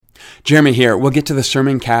Jeremy here. We'll get to the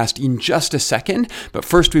sermon cast in just a second, but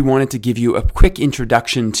first we wanted to give you a quick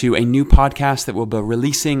introduction to a new podcast that we'll be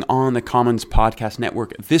releasing on the Commons Podcast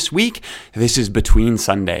Network this week. This is Between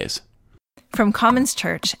Sundays. From Commons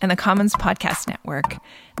Church and the Commons Podcast Network,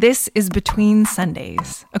 this is Between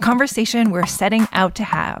Sundays, a conversation we're setting out to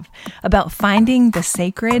have about finding the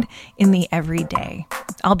sacred in the everyday.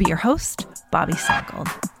 I'll be your host, Bobby Sackold.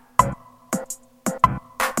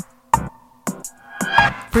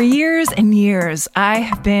 For years and years, I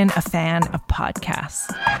have been a fan of podcasts.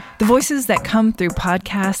 The voices that come through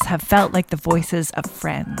podcasts have felt like the voices of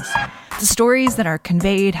friends. The stories that are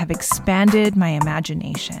conveyed have expanded my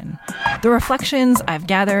imagination. The reflections I've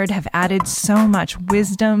gathered have added so much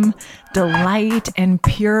wisdom, delight, and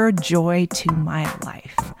pure joy to my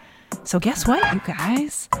life. So guess what, you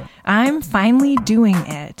guys? I'm finally doing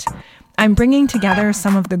it. I'm bringing together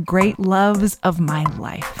some of the great loves of my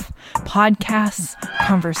life. Podcasts,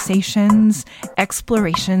 conversations,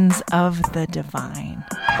 explorations of the divine.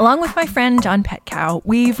 Along with my friend John Petkow,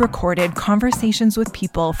 we've recorded conversations with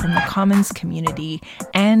people from the Commons community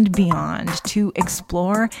and beyond to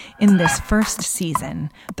explore in this first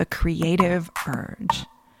season, the creative urge.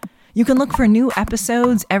 You can look for new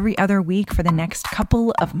episodes every other week for the next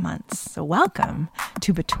couple of months. So welcome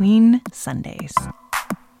to Between Sundays.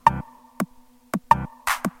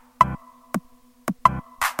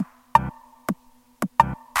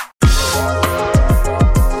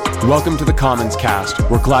 Welcome to the Commons Cast.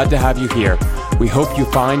 We're glad to have you here. We hope you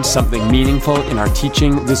find something meaningful in our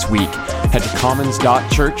teaching this week. Head to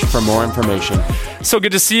commons.church for more information. So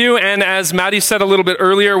good to see you. And as Maddie said a little bit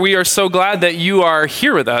earlier, we are so glad that you are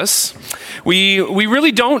here with us. We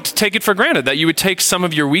really don't take it for granted that you would take some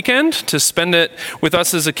of your weekend to spend it with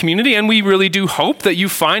us as a community. And we really do hope that you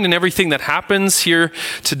find in everything that happens here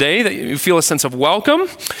today that you feel a sense of welcome.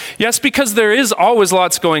 Yes, because there is always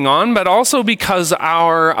lots going on, but also because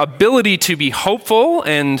our ability to be hopeful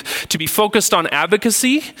and to be focused on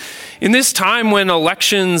advocacy in this time when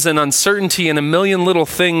elections and uncertainty and a million little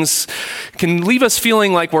things can leave us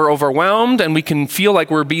feeling like we're overwhelmed and we can feel like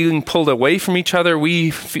we're being pulled away from each other, we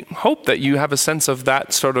hope that you have a sense of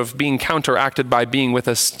that sort of being counteracted by being with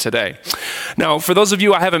us today. Now, for those of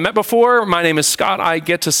you I haven't met before, my name is Scott. I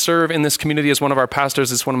get to serve in this community as one of our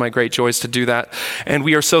pastors. It's one of my great joys to do that. And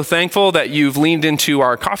we are so thankful that you've leaned into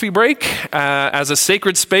our coffee break as a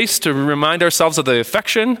sacred space to remind ourselves of the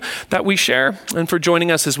affection that we share, and for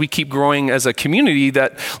joining us as we keep growing as a community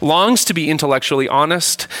that longs to be intellectually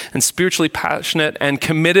honest and spiritually passionate and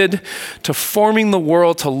committed to forming the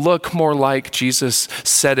world to look more like Jesus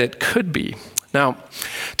said it could be. Now,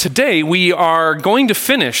 today we are going to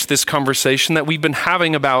finish this conversation that we've been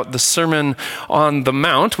having about the Sermon on the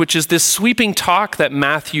Mount, which is this sweeping talk that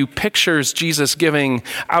Matthew pictures Jesus giving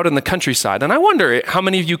out in the countryside. And I wonder how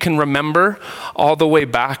many of you can remember all the way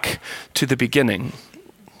back to the beginning.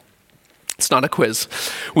 It's not a quiz.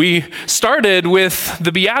 We started with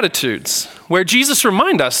the Beatitudes, where Jesus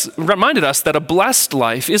reminded us that a blessed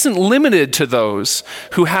life isn't limited to those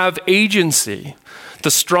who have agency, the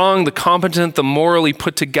strong, the competent, the morally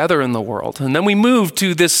put together in the world. And then we moved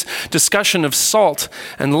to this discussion of salt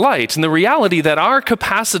and light and the reality that our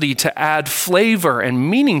capacity to add flavor and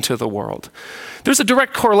meaning to the world, there's a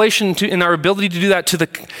direct correlation in our ability to do that to the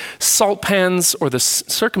salt pans or the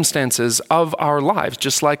circumstances of our lives,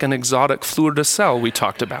 just like an exotic fleur de sel we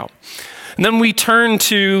talked about. And then we turned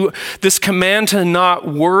to this command to not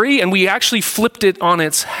worry, and we actually flipped it on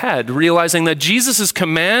its head, realizing that Jesus'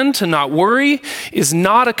 command to not worry is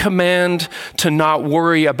not a command to not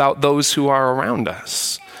worry about those who are around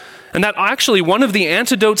us. And that actually one of the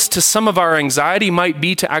antidotes to some of our anxiety might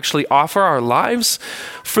be to actually offer our lives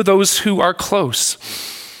for those who are close.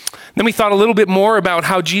 Then we thought a little bit more about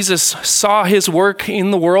how Jesus saw his work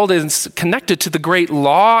in the world as connected to the great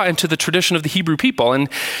law and to the tradition of the Hebrew people. And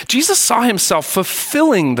Jesus saw himself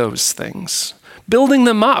fulfilling those things, building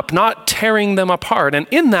them up, not tearing them apart. And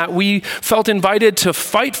in that, we felt invited to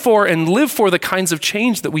fight for and live for the kinds of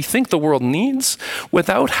change that we think the world needs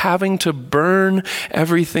without having to burn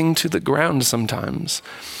everything to the ground sometimes.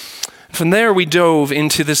 From there, we dove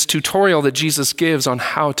into this tutorial that Jesus gives on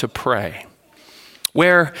how to pray,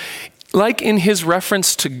 where, like in his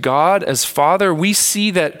reference to God as Father, we see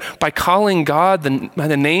that by calling God by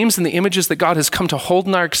the names and the images that God has come to hold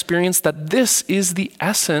in our experience, that this is the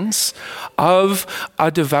essence of a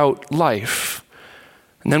devout life.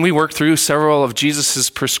 And then we work through several of Jesus's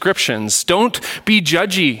prescriptions. Don't be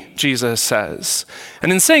judgy, Jesus says.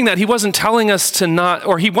 And in saying that, he wasn't telling us to not,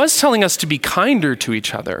 or he was telling us to be kinder to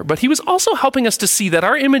each other, but he was also helping us to see that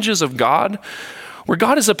our images of God, where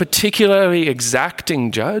God is a particularly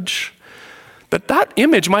exacting judge, that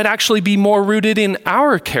image might actually be more rooted in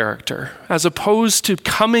our character as opposed to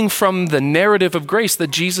coming from the narrative of grace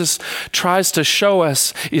that Jesus tries to show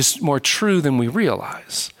us is more true than we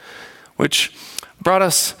realize. Which brought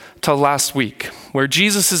us to last week, where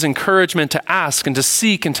Jesus' encouragement to ask and to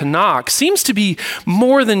seek and to knock seems to be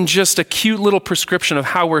more than just a cute little prescription of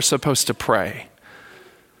how we're supposed to pray,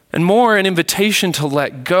 and more an invitation to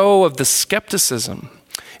let go of the skepticism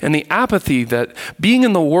and the apathy that being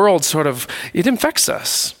in the world it infects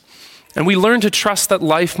us. And we learn to trust that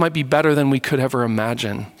life might be better than we could ever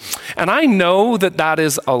imagine. And I know that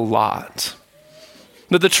is a lot.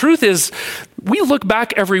 But the truth is, we look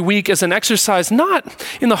back every week as an exercise, not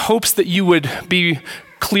in the hopes that you would be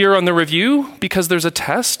clear on the review because there's a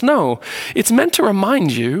test. No, it's meant to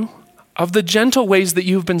remind you of the gentle ways that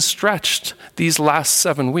you've been stretched these last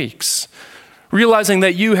 7 weeks. Realizing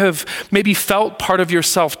that you have maybe felt part of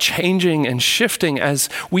yourself changing and shifting as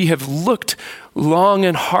we have looked long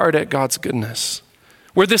and hard at God's goodness.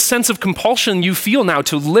 Where this sense of compulsion you feel now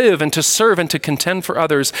to live and to serve and to contend for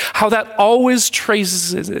others, how that always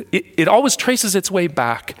traces its way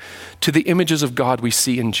back to the images of God we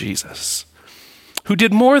see in Jesus, who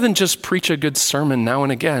did more than just preach a good sermon now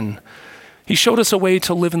and again. He showed us a way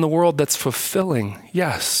to live in the world that's fulfilling,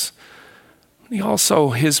 yes. He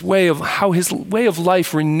also, his way of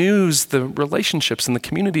life renews the relationships and the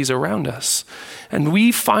communities around us. And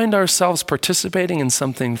we find ourselves participating in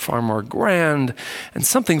something far more grand and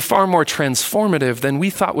something far more transformative than we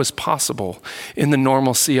thought was possible in the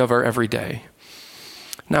normalcy of our everyday.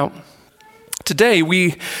 Now, today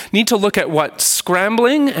we need to look at what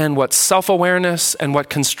scrambling and what self-awareness and what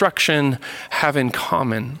construction have in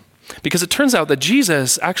common. Because it turns out that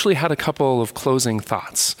Jesus actually had a couple of closing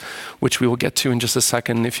thoughts, which we will get to in just a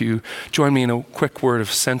second. If you join me in a quick word of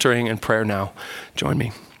centering and prayer now, join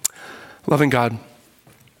me. Loving God,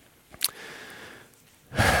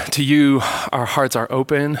 to you our hearts are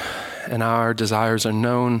open and our desires are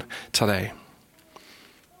known today.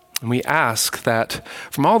 And we ask that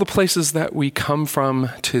from all the places that we come from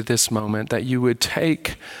to this moment, that you would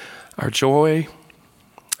take our joy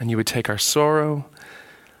and you would take our sorrow.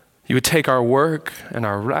 You would take our work and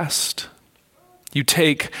our rest. You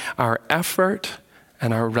take our effort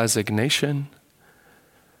and our resignation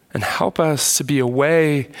and help us to be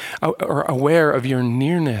aware of your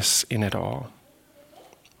nearness in it all.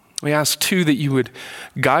 We ask too that you would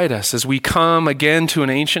guide us as we come again to an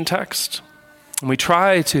ancient text and we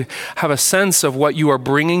try to have a sense of what you are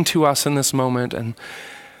bringing to us in this moment, and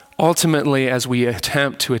ultimately as we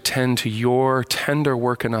attempt to attend to your tender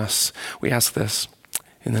work in us, we ask this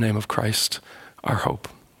in the name of Christ, our hope.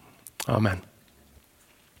 Amen.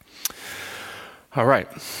 All right,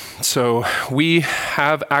 so we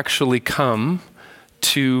have actually come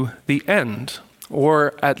to the end,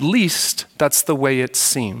 or at least that's the way it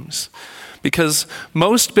seems. Because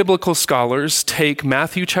most biblical scholars take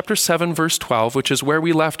Matthew chapter 7, verse 12, which is where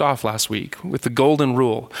we left off last week with the golden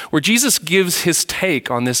rule, where Jesus gives his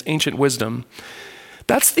take on this ancient wisdom.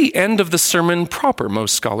 That's the end of the sermon proper,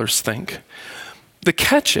 most scholars think. The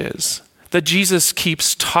catch is that Jesus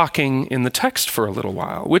keeps talking in the text for a little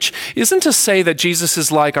while, which isn't to say that Jesus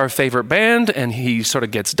is like our favorite band and he sort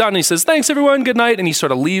of gets done and he says, thanks everyone, good night, and he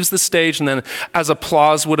sort of leaves the stage, and then as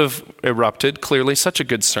applause would have erupted, clearly such a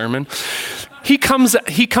good sermon, he comes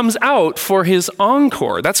out for his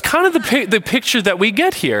encore. That's kind of the picture that we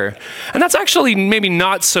get here. And that's actually maybe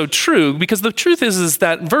not so true, because the truth is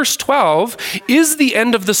that verse 12 is the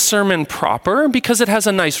end of the sermon proper, because it has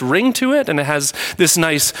a nice ring to it and it has this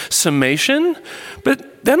nice summation.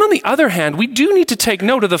 But then on the other hand, we do need to take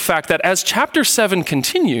note of the fact that as chapter 7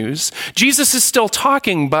 continues, Jesus is still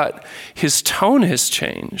talking, but his tone has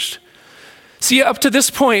changed. See, up to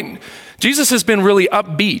this point, Jesus has been really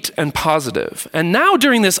upbeat and positive. And now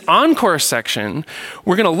during this encore section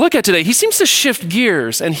we're going to look at today, he seems to shift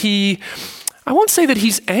gears, and I won't say that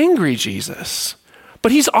he's angry, Jesus,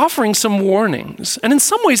 but he's offering some warnings. And in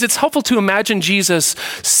some ways it's helpful to imagine Jesus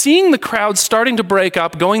seeing the crowd starting to break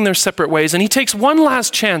up, going their separate ways, and he takes one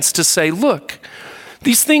last chance to say, look,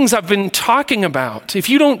 these things I've been talking about, if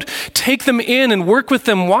you don't take them in and work with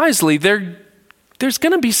them wisely, there's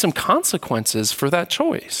going to be some consequences for that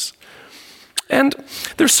choice. And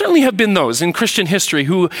there certainly have been those in Christian history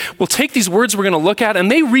who will take these words we're going to look at and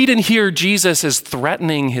they read and hear Jesus as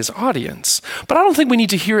threatening his audience. But I don't think we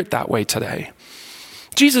need to hear it that way today.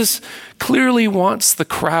 Jesus clearly wants the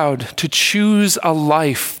crowd to choose a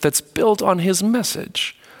life that's built on his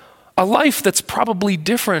message, a life that's probably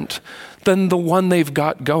different than the one they've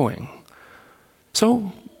got going.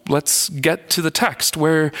 So let's get to the text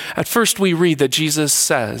where at first we read that Jesus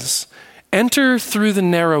says, "Enter through the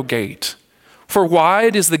narrow gate. For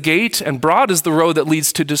wide is the gate and broad is the road that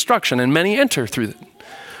leads to destruction, and many enter through it.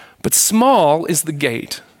 But small is the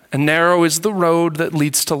gate, and narrow is the road that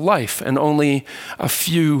leads to life, and only a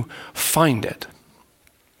few find it.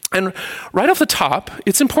 And right off the top,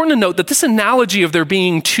 it's important to note that this analogy of there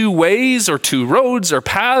being two ways or two roads or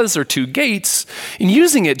paths or two gates, in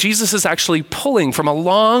using it, Jesus is actually pulling from a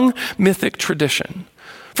long mythic tradition.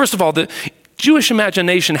 First of all, the Jewish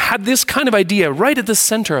imagination had this kind of idea right at the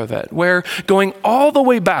center of it, where going all the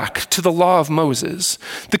way back to the law of Moses,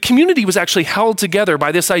 the community was actually held together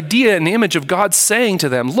by this idea and image of God saying to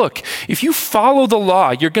them, look, if you follow the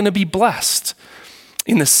law, you're going to be blessed.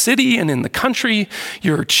 In the city and in the country,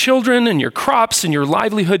 your children and your crops and your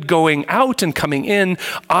livelihood going out and coming in,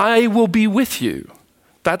 I will be with you.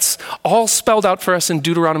 That's all spelled out for us in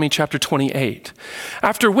Deuteronomy chapter 28.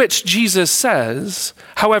 After which Jesus says,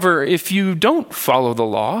 however, if you don't follow the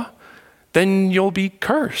law, then you'll be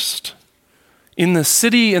cursed. In the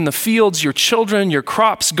city, in the fields, your children, your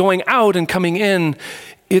crops going out and coming in,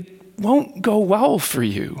 it won't go well for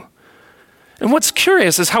you. And what's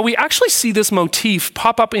curious is how we actually see this motif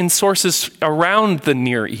pop up in sources around the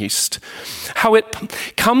Near East, how it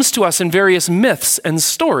comes to us in various myths and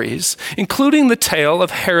stories, including the tale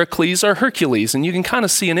of Heracles or Hercules. And you can kind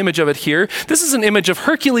of see an image of it here. This is an image of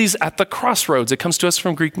Hercules at the crossroads. It comes to us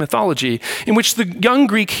from Greek mythology, in which the young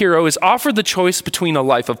Greek hero is offered the choice between a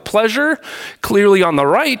life of pleasure, clearly on the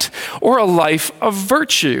right, or a life of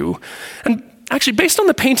virtue. And actually, based on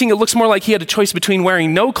the painting, it looks more like he had a choice between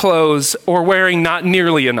wearing no clothes or wearing not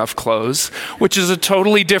nearly enough clothes, which is a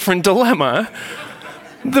totally different dilemma.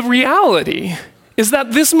 The reality is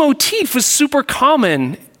that this motif is super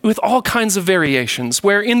common with all kinds of variations,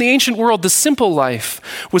 where in the ancient world, the simple life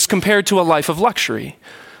was compared to a life of luxury.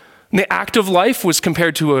 The active life was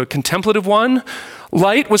compared to a contemplative one.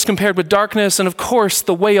 Light was compared with darkness. And of course,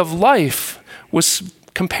 the way of life was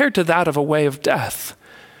compared to that of a way of death.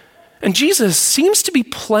 And Jesus seems to be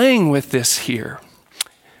playing with this here,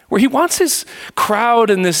 where he wants his crowd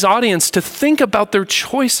and this audience to think about their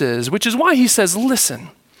choices, which is why he says, listen,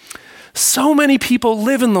 so many people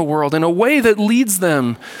live in the world in a way that leads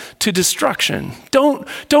them to destruction. Don't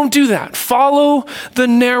do that. Follow the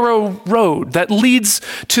narrow road that leads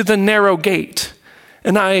to the narrow gate.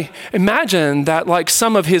 And I imagine that, like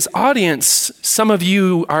some of his audience, some of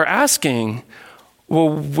you are asking, well,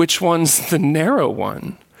 which one's the narrow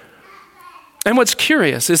one? And what's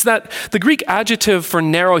curious is that the Greek adjective for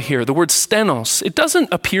narrow here, the word stenos, it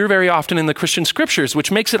doesn't appear very often in the Christian scriptures,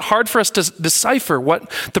 which makes it hard for us to decipher what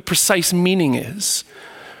the precise meaning is.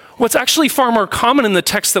 What's actually far more common in the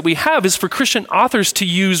text that we have is for Christian authors to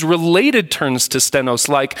use related terms to stenos,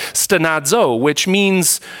 like stenazo, which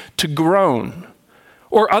means to groan,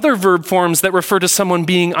 or other verb forms that refer to someone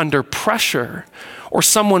being under pressure or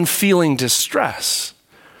someone feeling distress.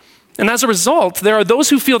 And as a result, there are those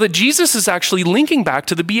who feel that Jesus is actually linking back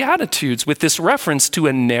to the Beatitudes with this reference to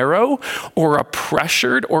a narrow or a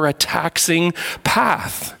pressured or a taxing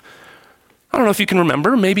path. I don't know if you can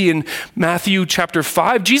remember, maybe in Matthew chapter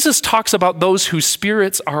 5, Jesus talks about those whose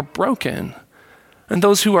spirits are broken, and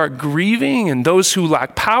those who are grieving, and those who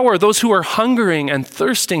lack power, those who are hungering and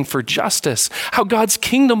thirsting for justice, how God's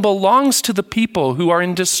kingdom belongs to the people who are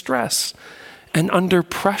in distress and under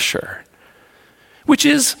pressure. Which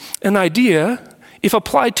is an idea, if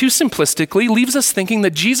applied too simplistically, leaves us thinking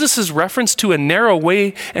that Jesus' reference to a narrow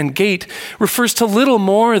way and gate refers to little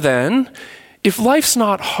more than, if life's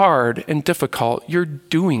not hard and difficult, you're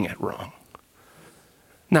doing it wrong.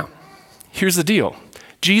 Now, here's the deal.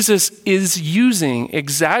 Jesus is using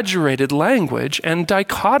exaggerated language and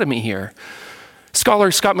dichotomy here.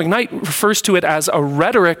 Scholar Scott McKnight refers to it as a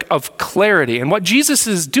rhetoric of clarity. And what Jesus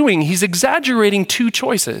is doing, he's exaggerating two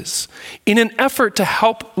choices in an effort to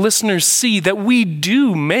help listeners see that we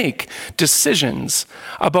do make decisions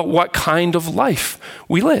about what kind of life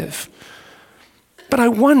we live. But I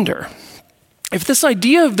wonder if this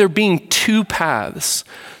idea of there being two paths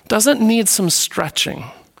doesn't need some stretching.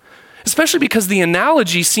 Especially because the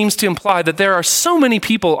analogy seems to imply that there are so many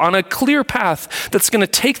people on a clear path that's going to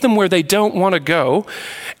take them where they don't want to go.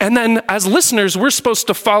 And then as listeners, we're supposed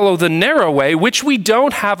to follow the narrow way, which we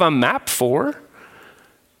don't have a map for,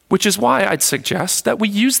 which is why I'd suggest that we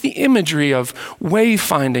use the imagery of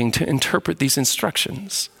wayfinding to interpret these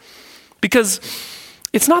instructions. Because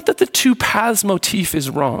it's not that the two paths motif is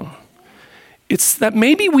wrong. It's that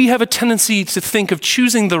maybe we have a tendency to think of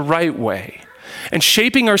choosing the right way and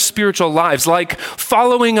shaping our spiritual lives like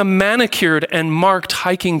following a manicured and marked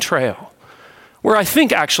hiking trail, where I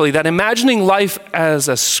think actually that imagining life as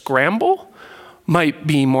a scramble might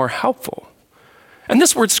be more helpful. And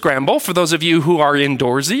this word scramble, for those of you who are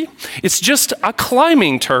indoorsy, it's just a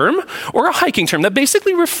climbing term or a hiking term that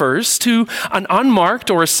basically refers to an unmarked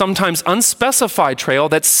or sometimes unspecified trail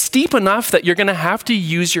that's steep enough that you're going to have to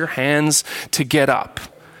use your hands to get up.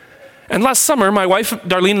 And last summer, my wife,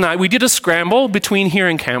 Darlene, and I, we did a scramble between here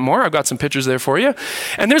and Canmore. I've got some pictures there for you.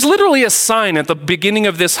 And there's literally a sign at the beginning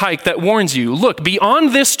of this hike that warns you, look,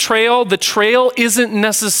 beyond this trail, the trail isn't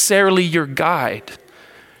necessarily your guide.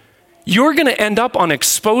 You're going to end up on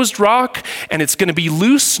exposed rock, and it's going to be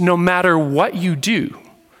loose no matter what you do.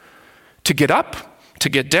 To get up, to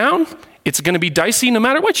get down, it's going to be dicey no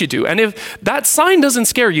matter what you do. And if that sign doesn't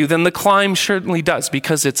scare you, then the climb certainly does,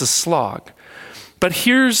 because it's a slog. But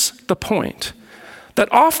here's the point,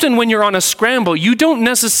 that often when you're on a scramble, you don't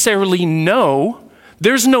necessarily know.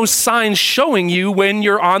 There's no sign showing you when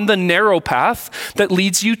you're on the narrow path that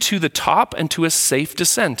leads you to the top and to a safe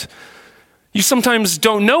descent. You sometimes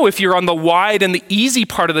don't know if you're on the wide and the easy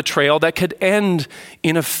part of the trail that could end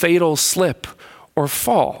in a fatal slip or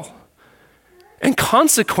fall. And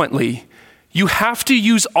consequently, you have to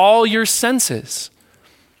use all your senses.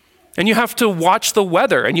 And you have to watch the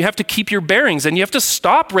weather, and you have to keep your bearings, and you have to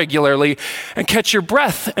stop regularly and catch your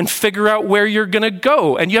breath and figure out where you're going to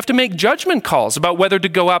go. And you have to make judgment calls about whether to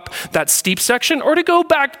go up that steep section or to go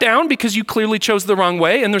back down because you clearly chose the wrong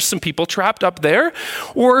way and there's some people trapped up there.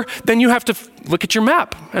 Or then you have to look at your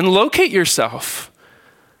map and locate yourself.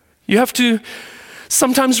 You have to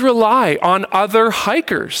sometimes rely on other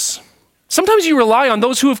hikers. Sometimes you rely on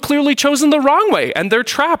those who have clearly chosen the wrong way and they're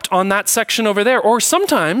trapped on that section over there. Or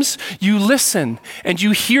sometimes you listen and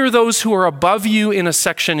you hear those who are above you in a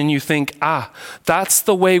section and you think, that's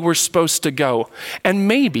the way we're supposed to go. And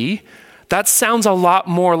maybe that sounds a lot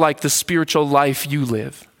more like the spiritual life you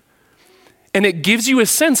live. And it gives you a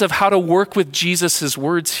sense of how to work with Jesus'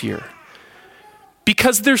 words here.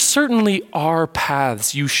 Because there certainly are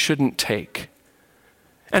paths you shouldn't take.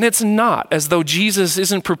 And it's not as though Jesus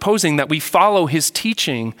isn't proposing that we follow his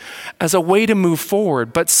teaching as a way to move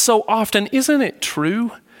forward. But so often, isn't it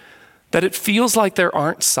true that it feels like there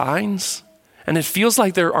aren't signs and it feels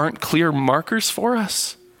like there aren't clear markers for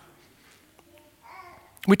us?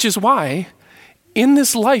 Which is why in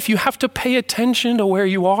this life, you have to pay attention to where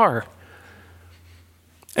you are.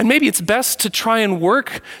 And maybe it's best to try and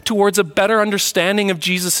work towards a better understanding of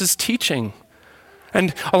Jesus' teaching.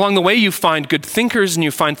 And along the way, you find good thinkers and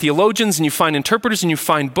you find theologians and you find interpreters and you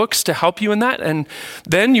find books to help you in that. And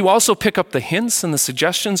then you also pick up the hints and the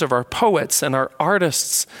suggestions of our poets and our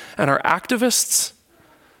artists and our activists.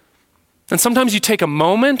 And sometimes you take a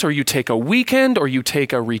moment or you take a weekend or you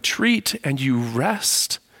take a retreat and you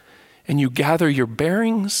rest and you gather your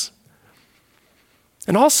bearings.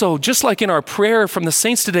 And also, just like in our prayer from the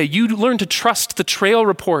saints today, you learn to trust the trail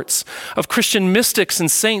reports of Christian mystics and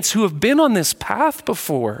saints who have been on this path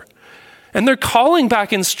before. And they're calling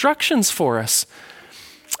back instructions for us.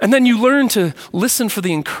 And then you learn to listen for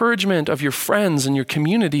the encouragement of your friends and your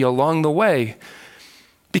community along the way.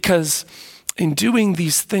 Because in doing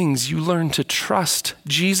these things, you learn to trust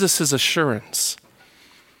Jesus' assurance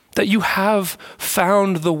that you have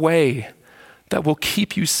found the way that will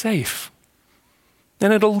keep you safe.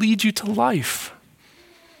 And it'll lead you to life.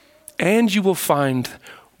 And you will find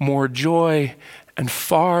more joy and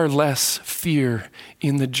far less fear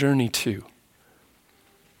in the journey too.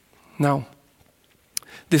 Now,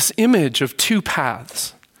 this image of two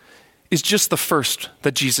paths is just the first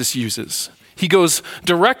that Jesus uses. He goes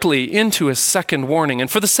directly into a second warning. And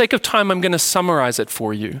for the sake of time, I'm going to summarize it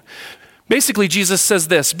for you. Basically, Jesus says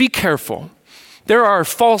this: be careful. There are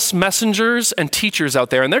false messengers and teachers out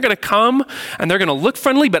there, and they're going to come and they're going to look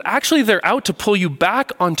friendly, but actually they're out to pull you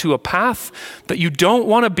back onto a path that you don't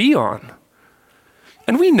want to be on.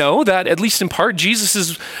 And we know that, at least in part, Jesus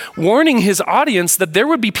is warning his audience that there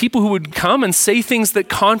would be people who would come and say things that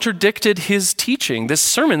contradicted his teaching, this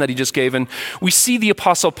sermon that he just gave. And we see the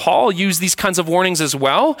Apostle Paul use these kinds of warnings as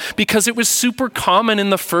well, because it was super common in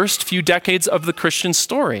the first few decades of the Christian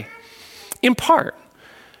story. In part,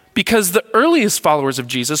 because the earliest followers of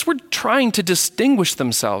Jesus were trying to distinguish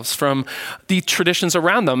themselves from the traditions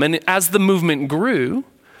around them. And as the movement grew,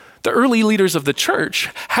 the early leaders of the church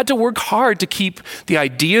had to work hard to keep the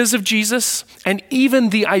ideas of Jesus and even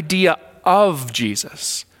the idea of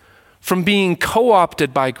Jesus from being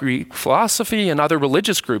co-opted by Greek philosophy and other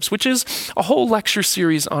religious groups, which is a whole lecture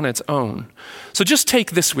series on its own. So just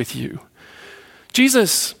take this with you.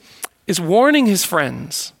 Jesus is warning his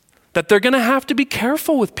friends that they're going to have to be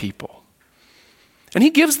careful with people. And he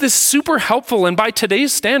gives this super helpful and by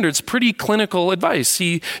today's standards, pretty clinical advice.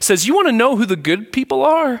 He says, you want to know who the good people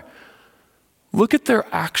are? Look at their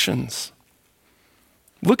actions.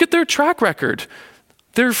 Look at their track record.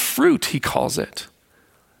 Their fruit, he calls it.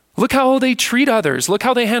 Look how they treat others. Look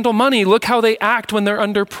how they handle money. Look how they act when they're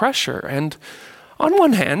under pressure. And on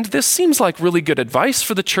one hand, this seems like really good advice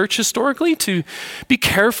for the church historically, to be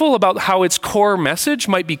careful about how its core message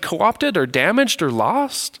might be co-opted or damaged or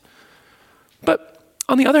lost. But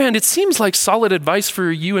on the other hand, it seems like solid advice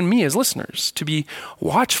for you and me as listeners, to be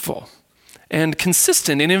watchful and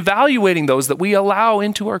consistent in evaluating those that we allow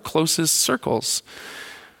into our closest circles,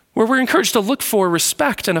 where we're encouraged to look for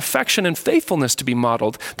respect and affection and faithfulness to be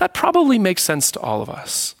modeled. That probably makes sense to all of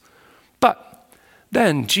us. But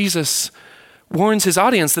then Jesus warns his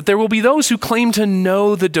audience that there will be those who claim to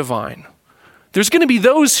know the divine. There's going to be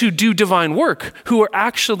those who do divine work who are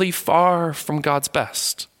actually far from God's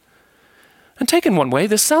best. And taken one way,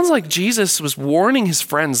 this sounds like Jesus was warning his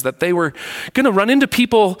friends that they were going to run into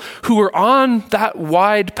people who were on that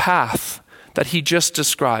wide path that he just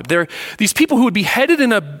described. They're these people who would be headed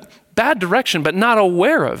in a bad direction but not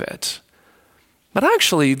aware of it. But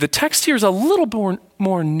actually, the text here is a little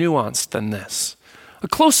more nuanced than this. A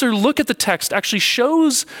closer look at the text actually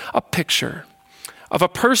shows a picture of a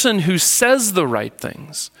person who says the right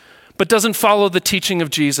things but doesn't follow the teaching of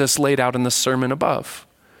Jesus laid out in the sermon above.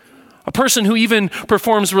 A person who even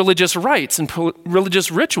performs religious rites and religious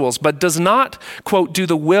rituals, but does not, quote, do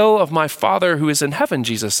the will of my Father who is in heaven,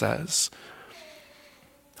 Jesus says.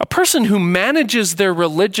 A person who manages their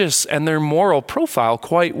religious and their moral profile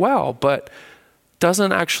quite well, but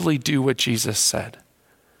doesn't actually do what Jesus said.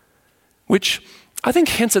 Which I think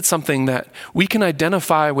hints at something that we can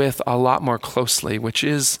identify with a lot more closely, which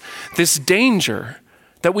is this danger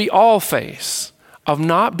that we all face of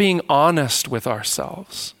not being honest with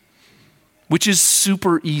ourselves, which is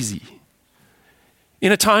super easy.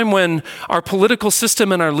 In a time when our political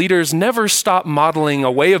system and our leaders never stop modeling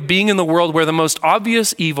a way of being in the world where the most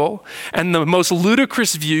obvious evil and the most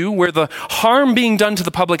ludicrous view, where the harm being done to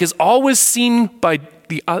the public is always seen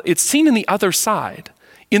it's seen in the other side,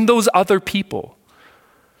 in those other people.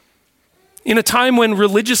 In a time when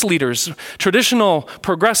religious leaders, traditional,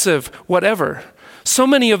 progressive, whatever, so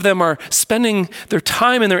many of them are spending their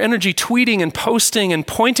time and their energy tweeting and posting and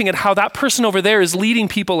pointing at how that person over there is leading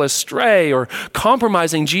people astray or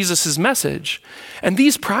compromising Jesus' message. And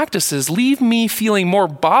these practices leave me feeling more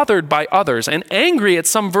bothered by others and angry at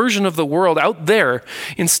some version of the world out there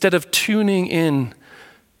instead of tuning in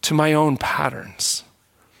to my own patterns.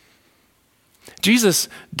 Jesus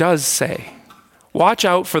does say, watch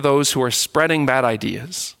out for those who are spreading bad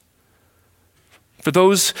ideas, for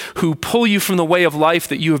those who pull you from the way of life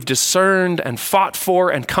that you have discerned and fought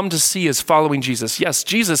for and come to see as following Jesus. Yes,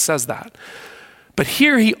 Jesus says that. But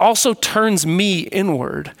here he also turns me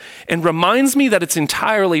inward and reminds me that it's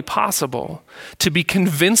entirely possible to be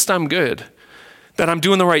convinced I'm good, that I'm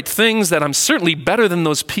doing the right things, that I'm certainly better than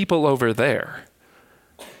those people over there,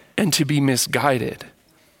 and to be misguided.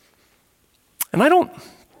 And I don't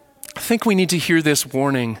think we need to hear this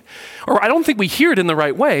warning, or I don't think we hear it in the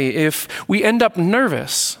right way if we end up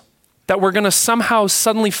nervous that we're going to somehow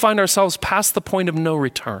suddenly find ourselves past the point of no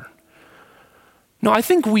return. No, I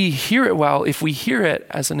think we hear it well if we hear it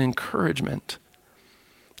as an encouragement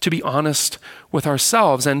to be honest with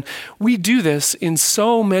ourselves. And we do this in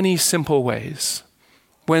so many simple ways.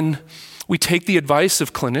 When we take the advice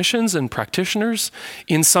of clinicians and practitioners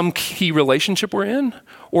in some key relationship we're in,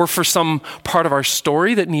 or for some part of our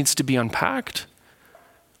story that needs to be unpacked.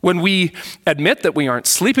 When we admit that we aren't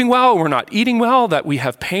sleeping well, we're not eating well, that we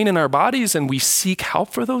have pain in our bodies, and we seek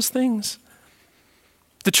help for those things.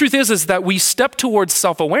 The truth is that we step towards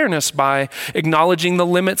self-awareness by acknowledging the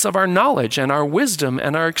limits of our knowledge and our wisdom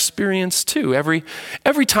and our experience too.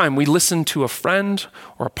 Every time we listen to a friend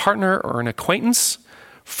or a partner or an acquaintance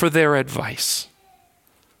for their advice,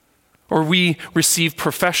 or we receive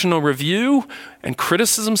professional review and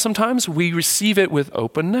criticism sometimes, we receive it with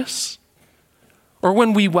openness. Or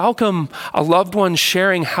when we welcome a loved one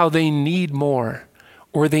sharing how they need more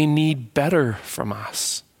or they need better from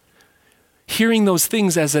us, hearing those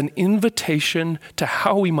things as an invitation to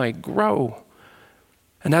how we might grow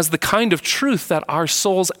and as the kind of truth that our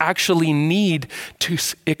souls actually need to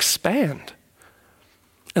expand.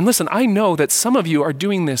 And listen, I know that some of you are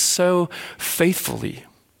doing this so faithfully.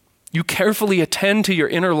 You carefully attend to your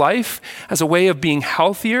inner life as a way of being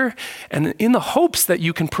healthier and in the hopes that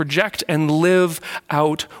you can project and live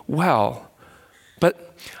out well.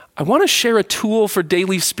 But I want to share a tool for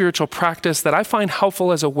daily spiritual practice that I find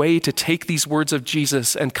helpful as a way to take these words of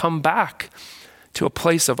Jesus and come back to a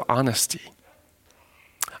place of honesty.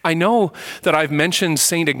 I know that I've mentioned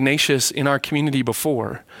St. Ignatius in our community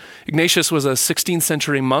before. Ignatius was a 16th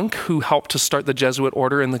century monk who helped to start the Jesuit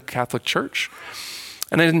order in the Catholic Church.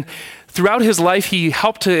 And then throughout his life, he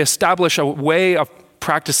helped to establish a way of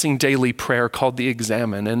practicing daily prayer called the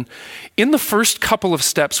Examen. And in the first couple of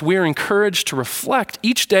steps, we're encouraged to reflect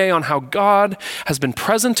each day on how God has been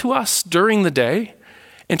present to us during the day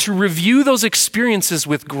and to review those experiences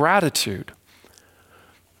with gratitude.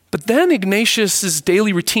 But then Ignatius's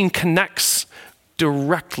daily routine connects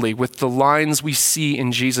directly with the lines we see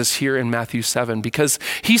in Jesus here in Matthew 7, because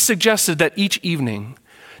he suggested that each evening,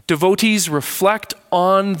 devotees reflect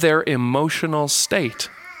on their emotional state,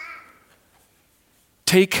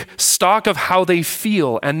 take stock of how they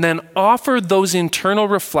feel, and then offer those internal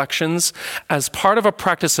reflections as part of a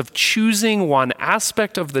practice of choosing one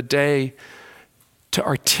aspect of the day to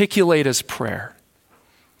articulate as prayer,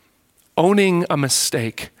 owning a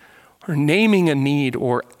mistake, or naming a need,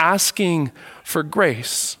 or asking for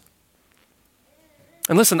grace.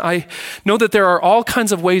 And listen, I know that there are all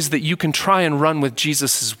kinds of ways that you can try and run with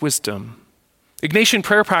Jesus' wisdom. Ignatian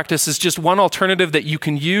prayer practice is just one alternative that you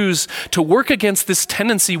can use to work against this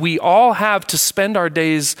tendency we all have to spend our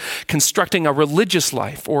days constructing a religious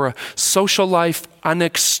life or a social life, an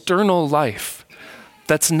external life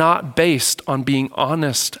that's not based on being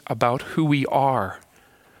honest about who we are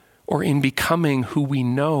or in becoming who we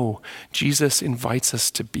know Jesus invites us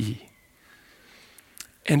to be.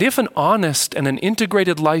 And if an honest and an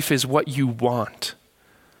integrated life is what you want,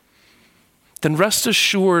 then rest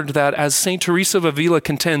assured that, as St. Teresa of Avila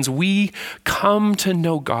contends, we come to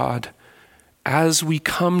know God as we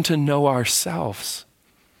come to know ourselves.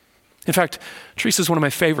 In fact, Teresa is one of my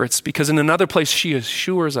favorites because in another place she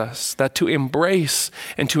assures us that to embrace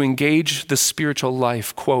and to engage the spiritual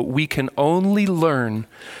life, quote, we can only learn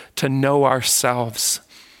to know ourselves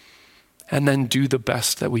and then do the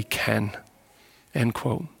best that we can, end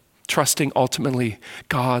quote, trusting ultimately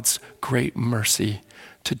God's great mercy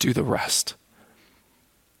to do the rest.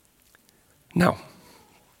 Now,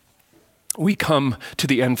 we come to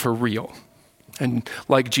the end for real. And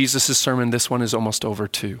like Jesus' sermon, this one is almost over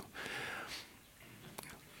too.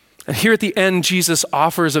 And here at the end, Jesus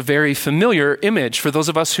offers a very familiar image for those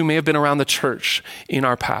of us who may have been around the church in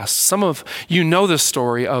our past. Some of you know the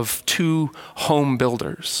story of two home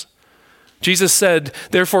builders. Jesus said,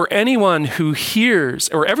 therefore, everyone who hears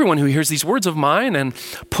these words of mine and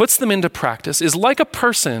puts them into practice is like a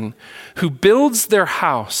person who builds their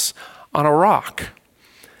house on a rock.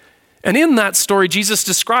 And in that story, Jesus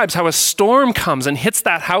describes how a storm comes and hits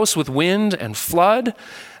that house with wind and flood.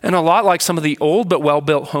 And a lot like some of the old but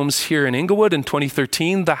well-built homes here in Inglewood in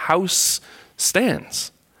 2013, the house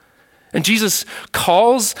stands. And Jesus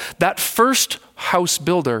calls that first house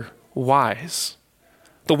builder wise,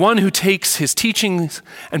 the one who takes his teachings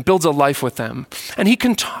and builds a life with them. And he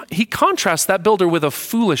contrasts that builder with a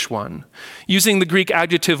foolish one, using the Greek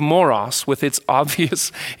adjective moros with its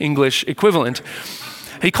obvious English equivalent.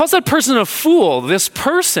 He calls that person a fool, this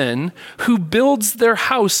person who builds their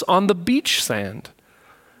house on the beach sand.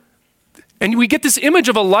 And we get this image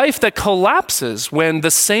of a life that collapses when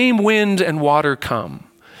the same wind and water come.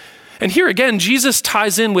 And here again, Jesus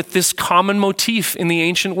ties in with this common motif in the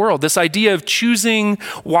ancient world, this idea of choosing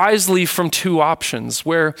wisely from two options,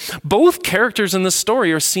 where both characters in the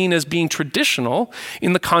story are seen as being traditional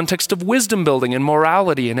in the context of wisdom building and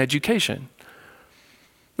morality and education.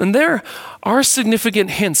 And there are significant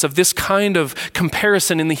hints of this kind of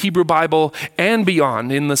comparison in the Hebrew Bible and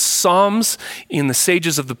beyond, in the Psalms, in the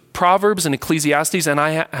sages of the Proverbs and Ecclesiastes, and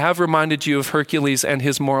I have reminded you of Hercules and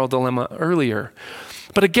his moral dilemma earlier.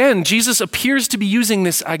 But again, Jesus appears to be using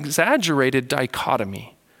this exaggerated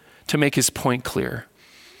dichotomy to make his point clear.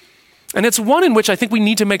 And it's one in which I think we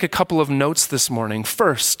need to make a couple of notes this morning.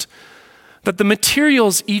 First, that the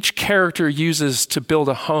materials each character uses to build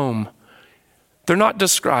a home, they're not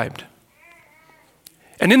described.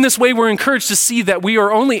 And in this way, we're encouraged to see that we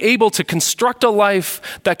are only able to construct a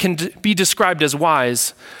life that can be described as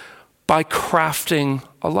wise by crafting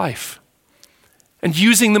a life and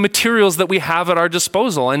using the materials that we have at our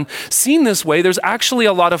disposal. And seen this way, there's actually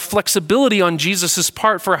a lot of flexibility on Jesus'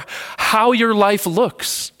 part for how your life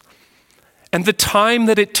looks and the time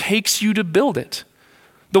that it takes you to build it,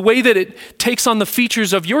 the way that it takes on the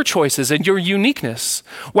features of your choices and your uniqueness,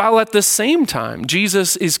 while at the same time,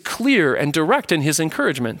 Jesus is clear and direct in his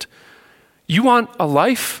encouragement. You want a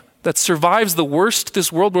life that survives the worst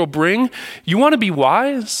this world will bring? You want to be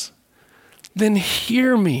wise? Then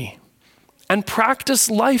hear me and practice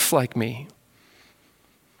life like me.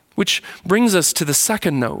 Which brings us to the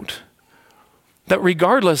second note, that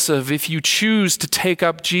regardless of if you choose to take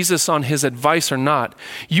up Jesus on his advice or not,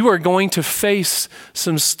 you are going to face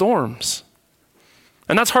some storms.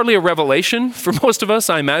 And that's hardly a revelation for most of us,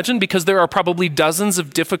 I imagine, because there are probably dozens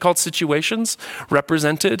of difficult situations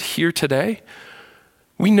represented here today.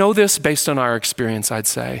 We know this based on our experience, I'd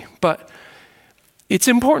say. But it's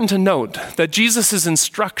important to note that Jesus'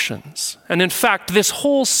 instructions, and in fact, this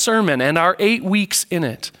whole sermon and our 8 weeks in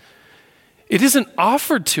it, it isn't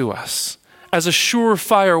offered to us as a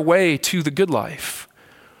surefire way to the good life.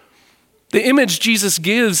 The image Jesus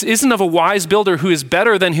gives isn't of a wise builder who is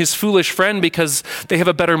better than his foolish friend because they have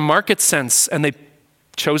a better market sense and they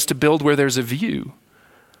chose to build where there's a view.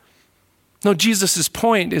 No, Jesus'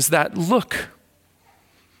 point is that, look,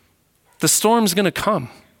 the storm's going to come.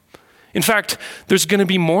 In fact, there's going to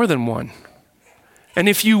be more than one. And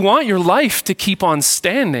if you want your life to keep on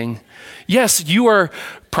standing, yes, you are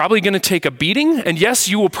probably going to take a beating, and yes,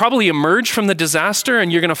 you will probably emerge from the disaster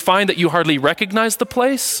and you're going to find that you hardly recognize the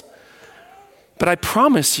place. But I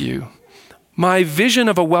promise you, my vision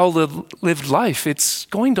of a well-lived life, it's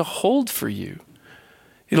going to hold for you.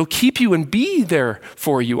 It'll keep you and be there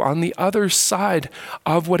for you on the other side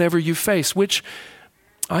of whatever you face, which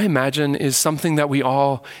I imagine is something that we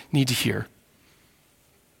all need to hear.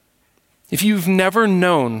 If you've never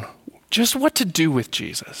known just what to do with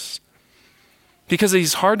Jesus, because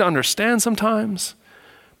he's hard to understand sometimes,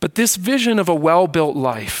 but this vision of a well-built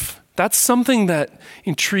life, that's something that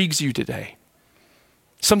intrigues you today.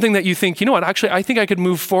 Something that you think, you know what, actually, I think I could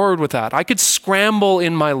move forward with that. I could scramble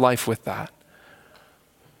in my life with that.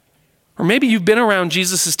 Or maybe you've been around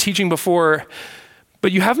Jesus' teaching before,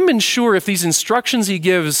 but you haven't been sure if these instructions he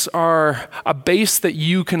gives are a base that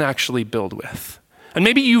you can actually build with. And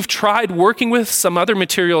maybe you've tried working with some other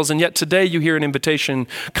materials, and yet today you hear an invitation,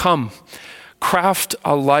 come, craft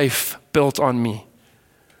a life built on me.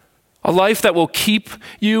 A life that will keep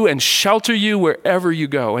you and shelter you wherever you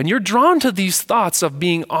go. And you're drawn to these thoughts of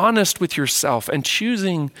being honest with yourself and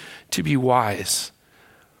choosing to be wise.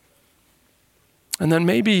 And then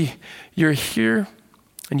maybe you're here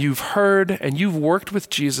and you've heard and you've worked with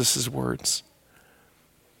Jesus' words,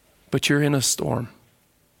 but you're in a storm.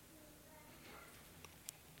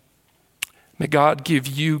 May God give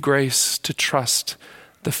you grace to trust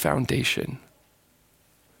the foundation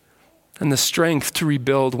and the strength to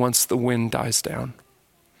rebuild once the wind dies down.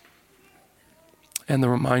 And the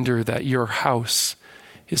reminder that your house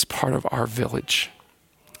is part of our village.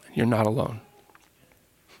 You're not alone.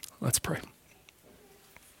 Let's pray.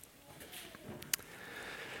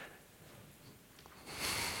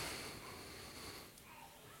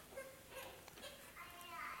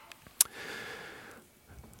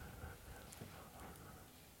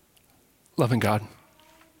 Loving God,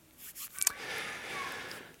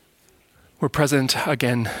 we're present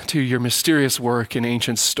again to your mysterious work in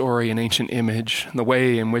ancient story and ancient image, and the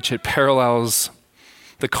way in which it parallels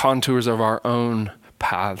the contours of our own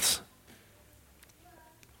paths.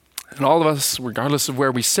 And all of us, regardless of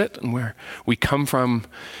where we sit and where we come from,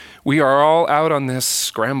 we are all out on this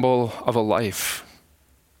scramble of a life.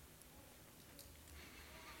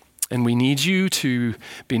 And we need you to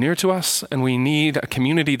be near to us, and we need a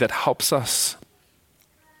community that helps us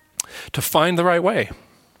to find the right way.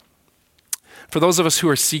 For those of us who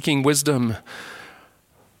are seeking wisdom,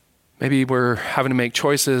 maybe we're having to make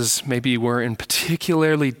choices, maybe we're in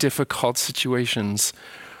particularly difficult situations.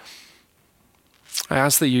 I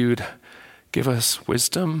ask that you'd give us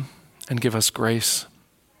wisdom and give us grace.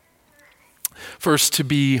 First, to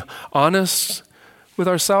be honest with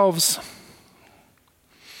ourselves,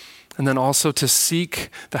 and then also to seek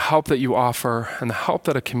the help that you offer and the help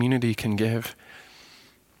that a community can give.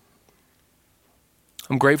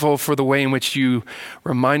 I'm grateful for the way in which you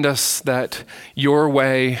remind us that your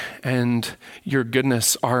way and your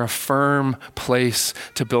goodness are a firm place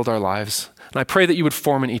to build our lives. And I pray that you would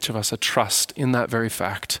form in each of us a trust in that very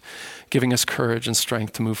fact, giving us courage and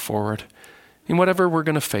strength to move forward in whatever we're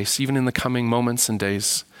going to face, even in the coming moments and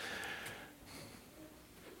days.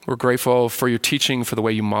 We're grateful for your teaching, for the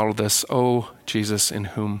way you model this. Oh, Jesus, in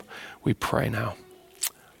whom we pray now.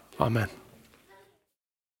 Amen.